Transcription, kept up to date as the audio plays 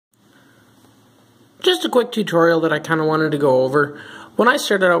Just a quick tutorial that I kind of wanted to go over. When I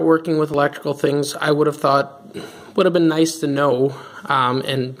started out working with electrical things, I would have thought would have been nice to know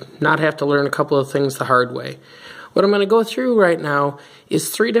and not have to learn a couple of things the hard way. What I'm going to go through right now is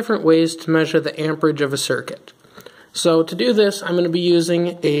 3 different ways to measure the amperage of a circuit. So to do this, I'm going to be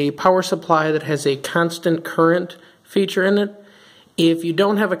using a power supply that has a constant current feature in it. If you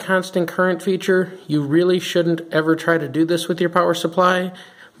don't have a constant current feature, you really shouldn't ever try to do this with your power supply.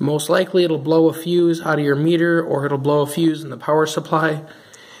 Most likely it'll blow a fuse out of your meter, or it'll blow a fuse in the power supply.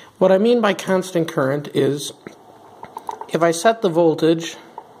 What I mean by constant current is if I set the voltage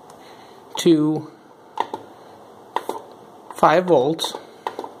to 5 volts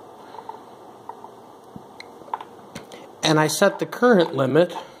and I set the current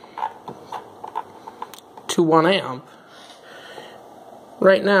limit to 1 amp,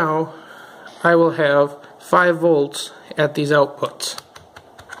 right now I will have 5 volts at these outputs.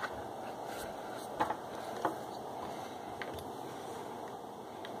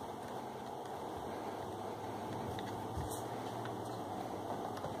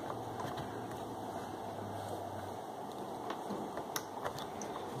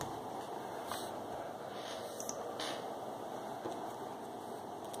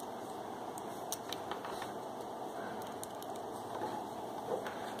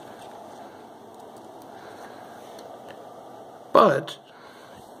 But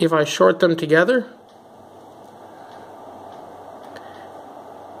if I short them together,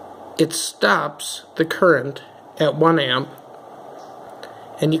 it stops the current at 1 amp,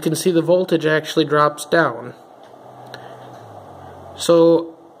 and you can see the voltage actually drops down.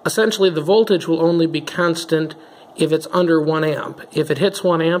 So essentially the voltage will only be constant if it's under 1 amp. If it hits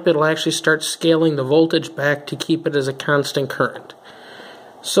 1 amp, it'll actually start scaling the voltage back to keep it as a constant current.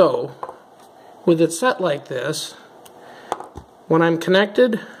 So with it set like this, when I'm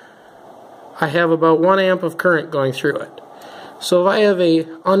connected, I have about 1 amp of current going through it. So if I have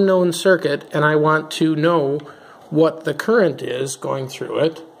an unknown circuit and I want to know what the current is going through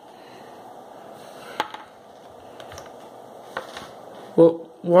it, well,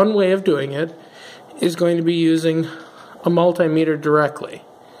 one way of doing it is going to be using a multimeter directly.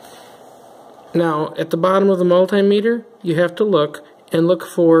 Now, at the bottom of the multimeter, you have to look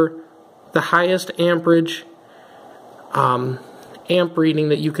for the highest amperage amp reading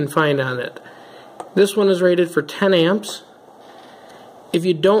that you can find on it. This one is rated for 10 amps. If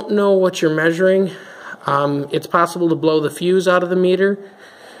you don't know what you're measuring, it's possible to blow the fuse out of the meter.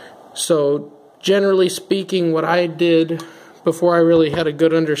 So generally speaking, what I did before I really had a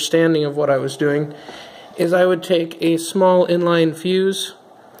good understanding of what I was doing is I would take a small inline fuse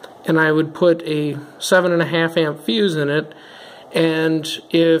and I would put a 7.5 amp fuse in it, and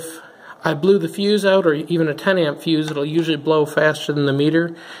if I blew the fuse out, or even a 10 amp fuse, it'll usually blow faster than the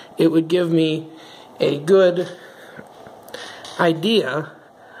meter. It would give me a good idea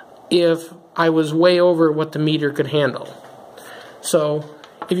if I was way over what the meter could handle. So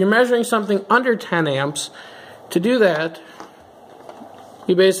if you're measuring something under 10 amps, to do that,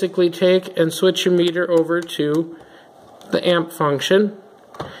 you basically take and switch your meter over to the amp function,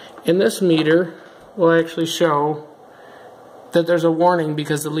 and this meter will actually show that there's a warning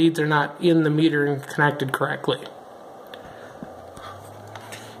because the leads are not in the meter and connected correctly.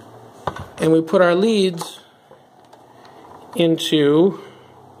 And we put our leads into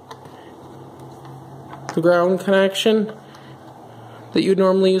the ground connection that you'd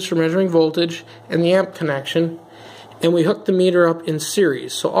normally use for measuring voltage and the amp connection, and we hook the meter up in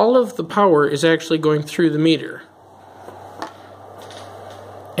series. So all of the power is actually going through the meter.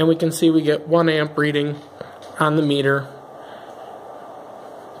 And we can see we get 1 amp reading on the meter,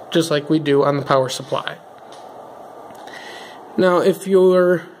 just like we do on the power supply. Now, if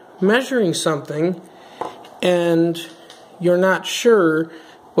you're measuring something and you're not sure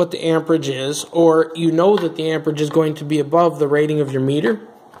what the amperage is, or you know that the amperage is going to be above the rating of your meter,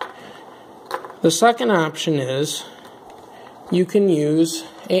 the second option is you can use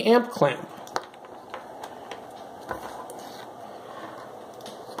an amp clamp.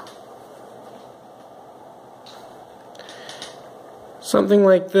 Something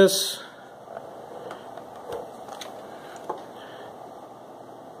like this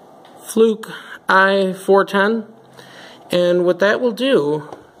fluke I410, and what that will do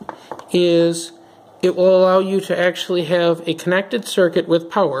is it will allow you to actually have a connected circuit with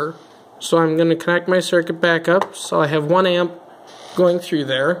power. So I'm going to connect my circuit back up, so I have 1 amp going through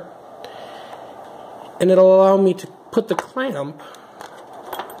there, and it'll allow me to put the clamp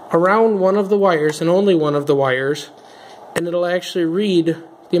around one of the wires, and only one of the wires, and it'll actually read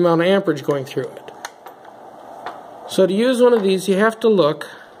the amount of amperage going through it. So to use one of these, you have to look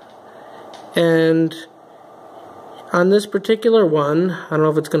And on this particular one, I don't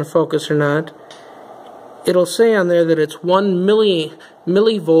know if it's going to focus or not, it'll say on there that it's 1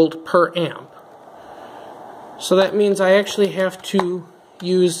 millivolt per amp. So that means I actually have to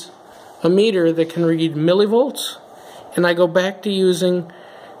use a meter that can read millivolts, and I go back to using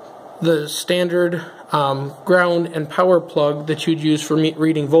the standard ground and power plug that you'd use for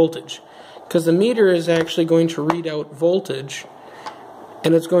reading voltage, because the meter is actually going to read out voltage,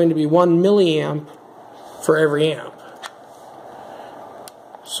 and it's going to be 1 milliamp for every amp.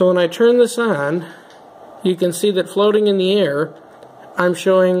 So when I turn this on, you can see that floating in the air I'm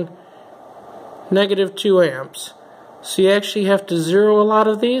showing -2 amps. So you actually have to zero a lot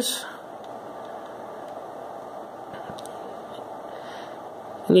of these,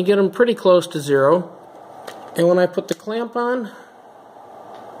 and you get them pretty close to zero. And when I put the clamp on,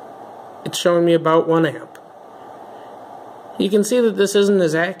 it's showing me about 1 amp. You can see that this isn't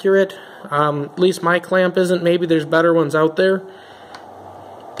as accurate, at least my clamp isn't. Maybe there's better ones out there.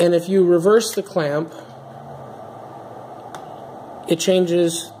 And if you reverse the clamp, it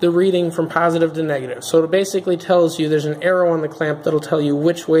changes the reading from positive to negative. So it basically tells you, there's an arrow on the clamp that'll tell you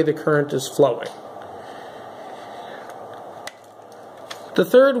which way the current is flowing. The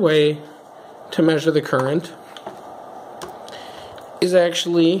third way to measure the current is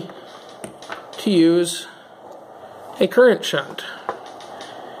actually to use a current shunt.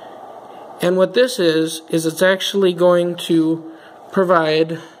 And what this is it's actually going to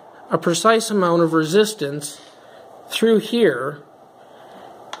provide a precise amount of resistance through here,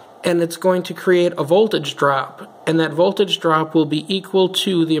 and it's going to create a voltage drop, and that voltage drop will be equal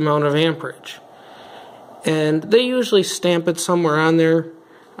to the amount of amperage. And they usually stamp it somewhere on there.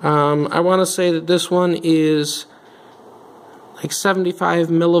 I want to say that this one is like 75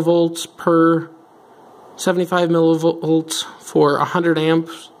 millivolts for 100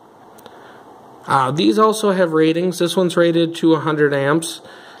 amps. These also have ratings. This one's rated to 100 amps.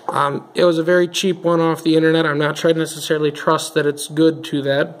 It was a very cheap one off the internet. I'm not trying to necessarily trust that it's good to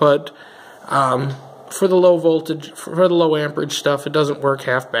that, but for the low voltage, for the low amperage stuff, it doesn't work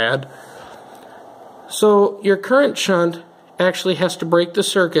half bad. So your current shunt actually has to break the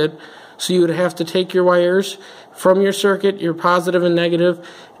circuit, so you would have to take your wires from your circuit, your positive and negative,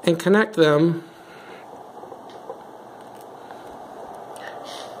 and connect them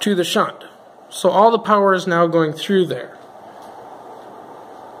to the shunt. So all the power is now going through there.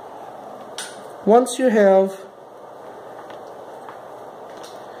 Once you have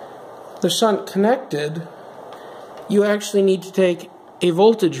the shunt connected, you actually need to take a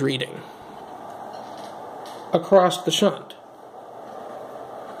voltage reading across the shunt.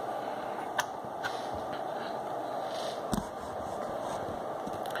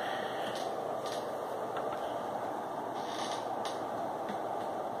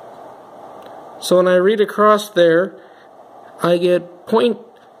 So when I read across there, I get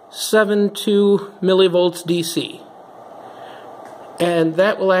 0.72 millivolts DC. And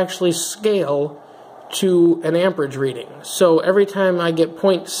that will actually scale to an amperage reading. So every time I get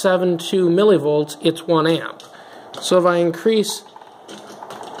 0.72 millivolts, it's 1 amp. So if I increase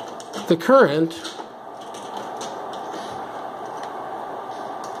the current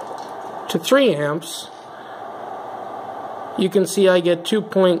to 3 amps, you can see I get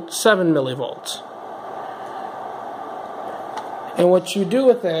 2.7 millivolts. And what you do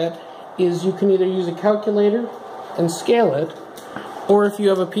with that is you can either use a calculator and scale it, or if you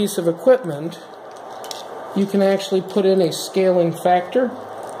have a piece of equipment, you can actually put in a scaling factor.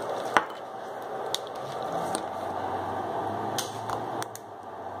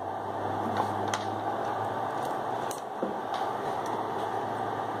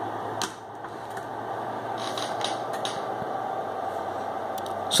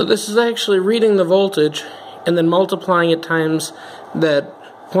 So this is actually reading the voltage and then multiplying it times that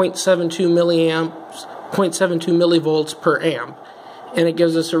 0.72 millivolts per amp, and it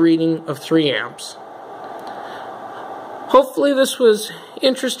gives us a reading of 3 amps. Hopefully this was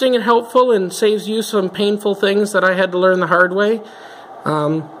interesting and helpful and saves you some painful things that I had to learn the hard way.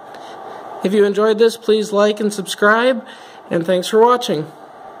 If you enjoyed this, please like and subscribe, and thanks for watching.